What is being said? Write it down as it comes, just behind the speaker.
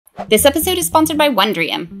This episode is sponsored by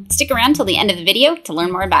Wondrium. Stick around till the end of the video to learn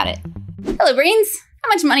more about it. Hello, brains! How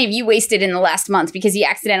much money have you wasted in the last month because you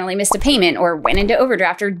accidentally missed a payment or went into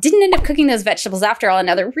overdraft or didn't end up cooking those vegetables after all and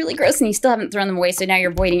now they're really gross and you still haven't thrown them away, so now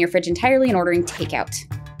you're voiding your fridge entirely and ordering takeout?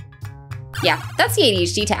 Yeah, that's the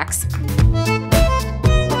ADHD tax.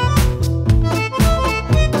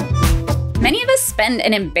 Many of us spend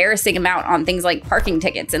an embarrassing amount on things like parking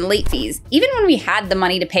tickets and late fees, even when we had the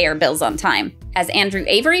money to pay our bills on time. As Andrew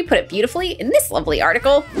Avery put it beautifully in this lovely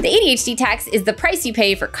article, the ADHD tax is the price you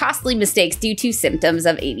pay for costly mistakes due to symptoms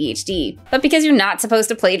of ADHD. But because you're not supposed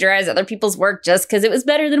to plagiarize other people's work just because it was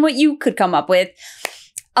better than what you could come up with,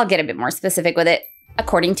 I'll get a bit more specific with it.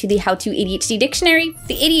 According to the How to ADHD Dictionary,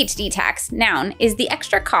 the ADHD tax, noun, is the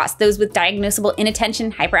extra cost those with diagnosable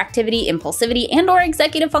inattention, hyperactivity, impulsivity, and/or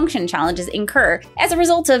executive function challenges incur as a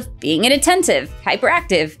result of being inattentive,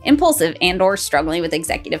 hyperactive, impulsive, and/or struggling with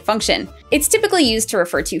executive function. It's typically used to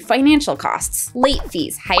refer to financial costs, late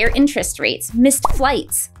fees, higher interest rates, missed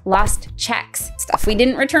flights, lost checks, stuff we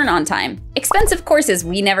didn't return on time, expensive courses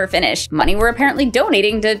we never finish, money we're apparently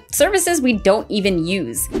donating to services we don't even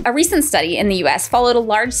use. A recent study in the US followed a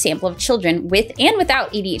large sample of children with and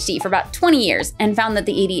without ADHD for about 20 years and found that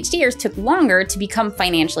the ADHDers took longer to become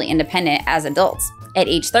financially independent as adults. At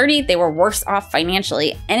age 30, they were worse off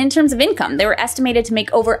financially, and in terms of income, they were estimated to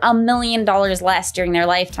make over $1 million less during their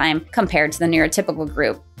lifetime compared to the neurotypical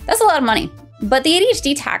group. That's a lot of money. But the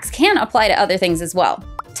ADHD tax can apply to other things as well.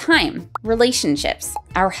 Time, relationships,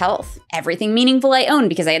 our health, everything meaningful I own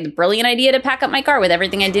because I had the brilliant idea to pack up my car with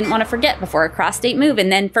everything I didn't want to forget before a cross-state move and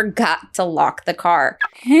then forgot to lock the car.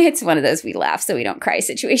 It's one of those we laugh so we don't cry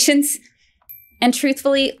situations. And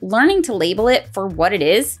truthfully, learning to label it for what it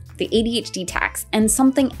is, the ADHD tax, and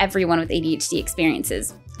something everyone with ADHD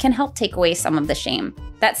experiences, can help take away some of the shame.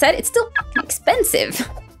 That said, it's still expensive,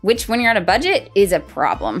 which when you're on a budget is a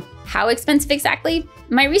problem. How expensive exactly?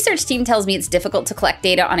 My research team tells me it's difficult to collect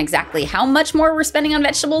data on exactly how much more we're spending on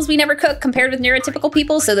vegetables we never cook compared with neurotypical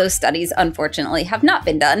people, so those studies unfortunately have not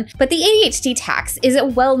been done. But the ADHD tax is a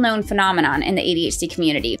well-known phenomenon in the ADHD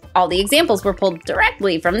community. All the examples were pulled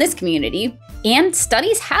directly from this community, and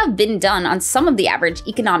studies have been done on some of the average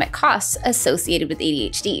economic costs associated with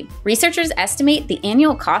ADHD. Researchers estimate the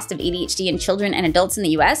annual cost of ADHD in children and adults in the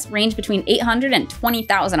US range between $800 and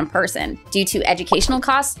 $20,000 a person due to educational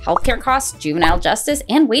costs, healthcare costs, juvenile justice,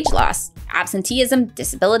 and wage loss, absenteeism,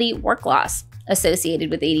 disability, work loss associated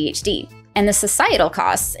with ADHD. And the societal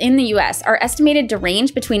costs in the US are estimated to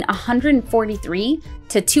range between $143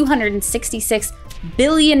 to $266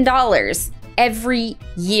 billion every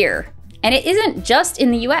year. And it isn't just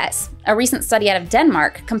in the US. A recent study out of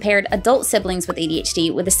Denmark compared adult siblings with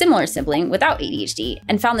ADHD with a similar sibling without ADHD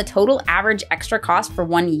and found the total average extra cost for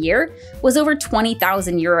 1 year was over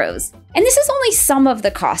 20,000 euros. And this is only some of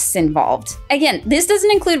the costs involved. Again, this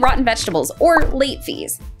doesn't include rotten vegetables or late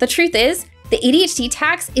fees. The truth is, the ADHD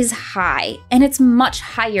tax is high, and it's much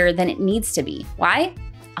higher than it needs to be. Why?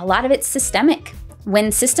 A lot of it's systemic.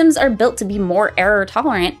 When systems are built to be more error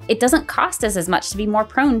tolerant, it doesn't cost us as much to be more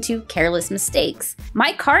prone to careless mistakes.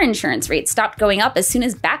 My car insurance rate stopped going up as soon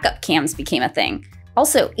as backup cams became a thing.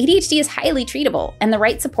 Also, ADHD is highly treatable, and the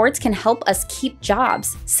right supports can help us keep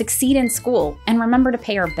jobs, succeed in school, and remember to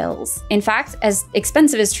pay our bills. In fact, as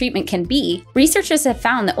expensive as treatment can be, researchers have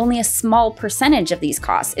found that only a small percentage of these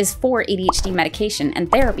costs is for ADHD medication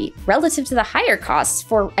and therapy, relative to the higher costs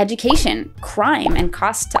for education, crime, and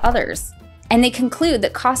costs to others. And they conclude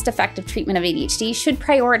that cost-effective treatment of ADHD should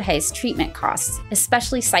prioritize treatment costs,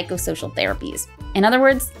 especially psychosocial therapies. In other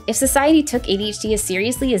words, if society took ADHD as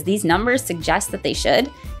seriously as these numbers suggest that they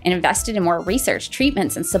should, and invested in more research,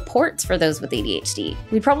 treatments, and supports for those with ADHD,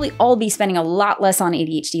 we'd probably all be spending a lot less on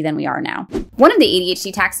ADHD than we are now. One of the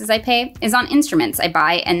ADHD taxes I pay is on instruments I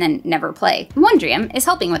buy and then never play. Wondrium is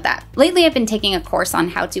helping with that. Lately, I've been taking a course on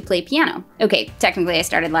how to play piano. Okay, technically I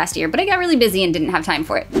started last year, but I got really busy and didn't have time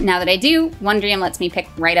for it. Now that I do, Wondrium lets me pick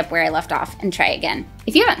right up where I left off and try again.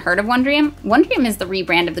 If you haven't heard of Wondrium, Wondrium is the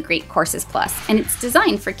rebrand of the Great Courses Plus, and it's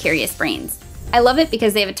designed for curious brains. I love it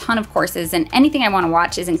because they have a ton of courses and anything I want to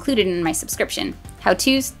watch is included in my subscription.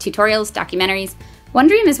 How-tos, tutorials, documentaries.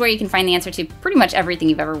 Wondrium is where you can find the answer to pretty much everything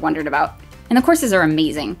you've ever wondered about. And the courses are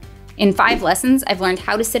amazing. In 5 lessons, I've learned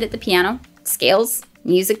how to sit at the piano, scales,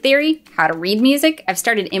 music theory, how to read music, I've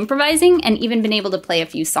started improvising, and even been able to play a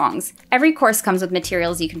few songs. Every course comes with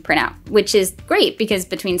materials you can print out, which is great because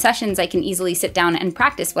between sessions I can easily sit down and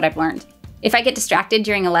practice what I've learned. If I get distracted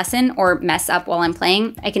during a lesson or mess up while I'm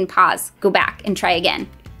playing, I can pause, go back, and try again.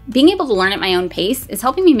 Being able to learn at my own pace is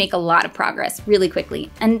helping me make a lot of progress really quickly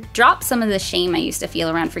and drop some of the shame I used to feel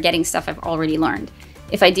around forgetting stuff I've already learned.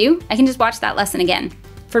 If I do, I can just watch that lesson again.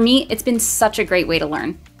 For me, it's been such a great way to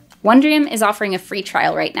learn. Wondrium is offering a free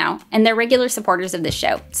trial right now, and they're regular supporters of this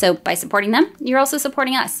show, so by supporting them, you're also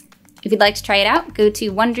supporting us. If you'd like to try it out, go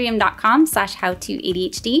to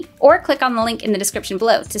wondrium.com/howtoadhd or click on the link in the description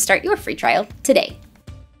below to start your free trial today.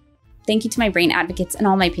 Thank you to my brain advocates and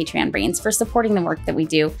all my Patreon brains for supporting the work that we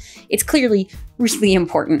do. It's clearly really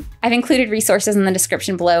important. I've included resources in the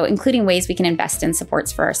description below, including ways we can invest in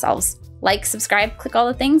supports for ourselves. Like, subscribe, click all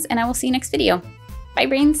the things, and I will see you next video. Bye,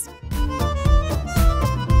 brains.